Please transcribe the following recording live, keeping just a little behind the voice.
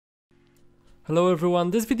Hello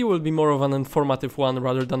everyone, this video will be more of an informative one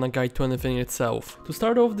rather than a guide to anything itself. To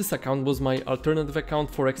start off, this account was my alternative account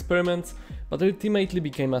for experiments, but ultimately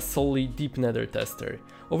became a solely deep nether tester.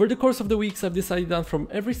 Over the course of the weeks I've decided that from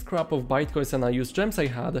every scrap of bytecoins and unused gems I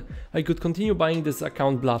had, I could continue buying this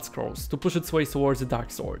account blood scrolls to push its way towards the dark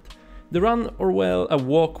sword. The run, or well, a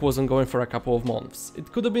walk, was ongoing for a couple of months. It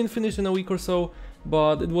could have been finished in a week or so,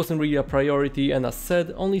 but it wasn't really a priority, and as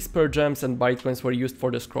said, only spare gems and bytecoins were used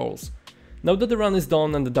for the scrolls. Now that the run is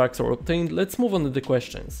done and the dark sword obtained, let's move on to the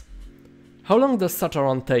questions. How long does such a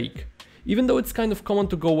run take? Even though it's kind of common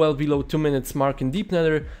to go well below 2 minutes mark in deep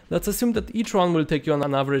nether, let's assume that each run will take you on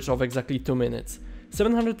an average of exactly 2 minutes.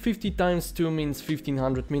 750 times 2 means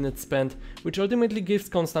 1500 minutes spent, which ultimately gives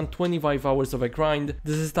constant 25 hours of a grind.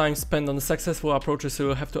 This is time spent on the successful approaches, so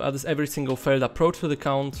you'll have to add every single failed approach to the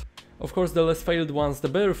count. Of course, the less failed ones the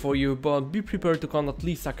better for you, but be prepared to count at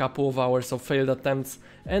least a couple of hours of failed attempts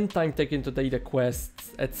and time taken to take the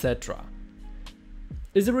quests, etc.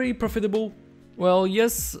 Is it really profitable? Well,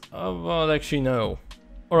 yes, well actually no.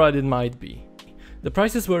 Alright, it might be. The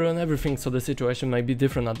prices were on everything, so the situation might be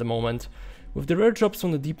different at the moment. With the rare drops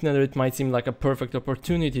from the deep nether, it might seem like a perfect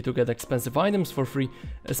opportunity to get expensive items for free,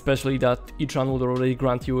 especially that each run would already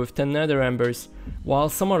grant you with 10 nether embers. While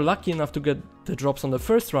some are lucky enough to get the drops on the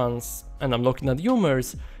first runs, and I'm looking at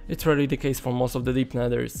humors, it's rarely the case for most of the deep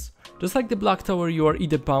nethers. Just like the Black Tower, you are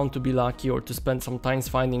either bound to be lucky or to spend some time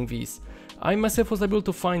finding these. I myself was able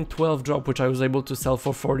to find 12 drop, which I was able to sell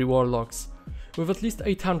for 40 warlocks. With at least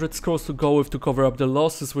 800 scrolls to go with to cover up the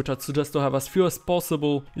losses, which I'd suggest to have as few as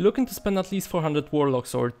possible, you're looking to spend at least 400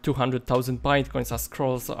 warlocks or 200,000 bytecoins, as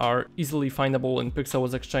scrolls are easily findable in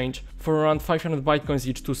Pixel's exchange for around 500 bytecoins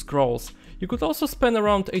each 2 scrolls. You could also spend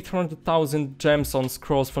around 800,000 gems on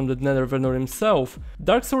scrolls from the Nether vendor himself.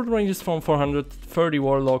 Dark Sword ranges from 430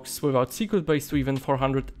 warlocks without secret base to even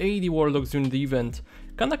 480 warlocks during the event,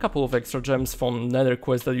 and a couple of extra gems from Nether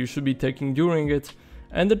quests that you should be taking during it,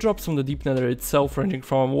 and the drops from the deep nether itself ranging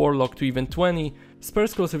from a warlock to even 20, spare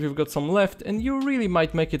scrolls if you've got some left, and you really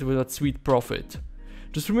might make it with a sweet profit.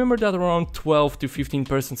 Just remember that around 12 to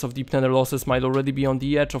 15% of deep nether losses might already be on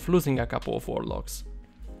the edge of losing a couple of warlocks.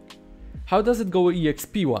 How does it go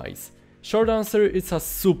EXP wise? Short answer, it's a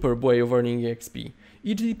superb way of earning EXP.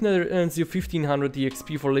 Each deep nether earns you 1500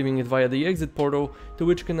 EXP for leaving it via the exit portal, to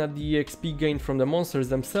which can add the EXP gained from the monsters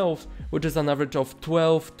themselves, which is an average of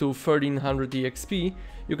 12 to 1300 EXP.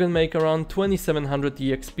 You can make around 2700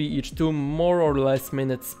 EXP each 2 more or less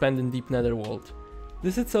minutes spent in deep nether world.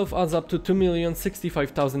 This itself adds up to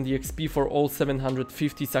 2,065,000 EXP for all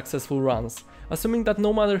 750 successful runs. Assuming that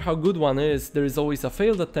no matter how good one is, there is always a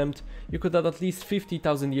failed attempt, you could add at least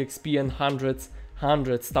 50,000 EXP and hundreds,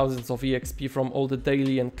 thousands of EXP from all the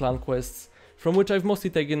daily and clan quests, from which I've mostly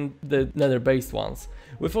taken the nether based ones.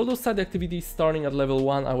 With all those side activities starting at level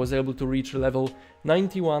 1, I was able to reach level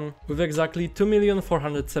 91 with exactly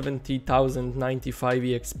 2,470,095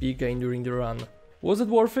 EXP gained during the run. Was it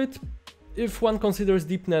worth it? If one considers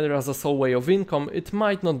deep nether as a sole way of income, it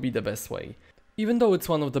might not be the best way. Even though it's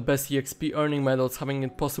one of the best EXP earning methods, having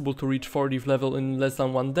it possible to reach 40th level in less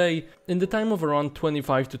than 1 day, in the time of around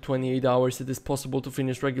 25 to 28 hours it is possible to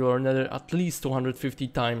finish regular nether at least 250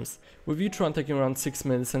 times, with each run taking around 6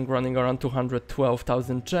 minutes and running around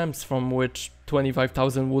 212,000 gems, from which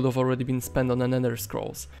 25,000 would have already been spent on the nether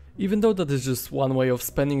scrolls. Even though that is just one way of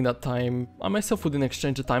spending that time, I myself wouldn't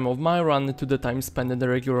exchange the time of my run to the time spent in the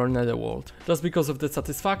regular netherworld, just because of the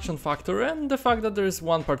satisfaction factor and the fact that there is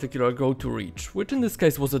one particular goal to reach, which in this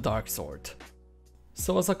case was a dark sword.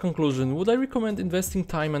 So as a conclusion, would I recommend investing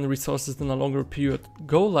time and resources in a longer period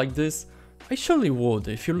goal like this? I surely would,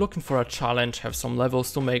 if you're looking for a challenge, have some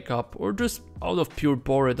levels to make up, or just out of pure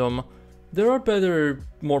boredom. There are better,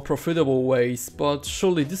 more profitable ways, but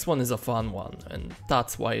surely this one is a fun one, and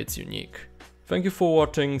that's why it's unique. Thank you for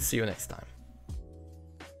watching, see you next time.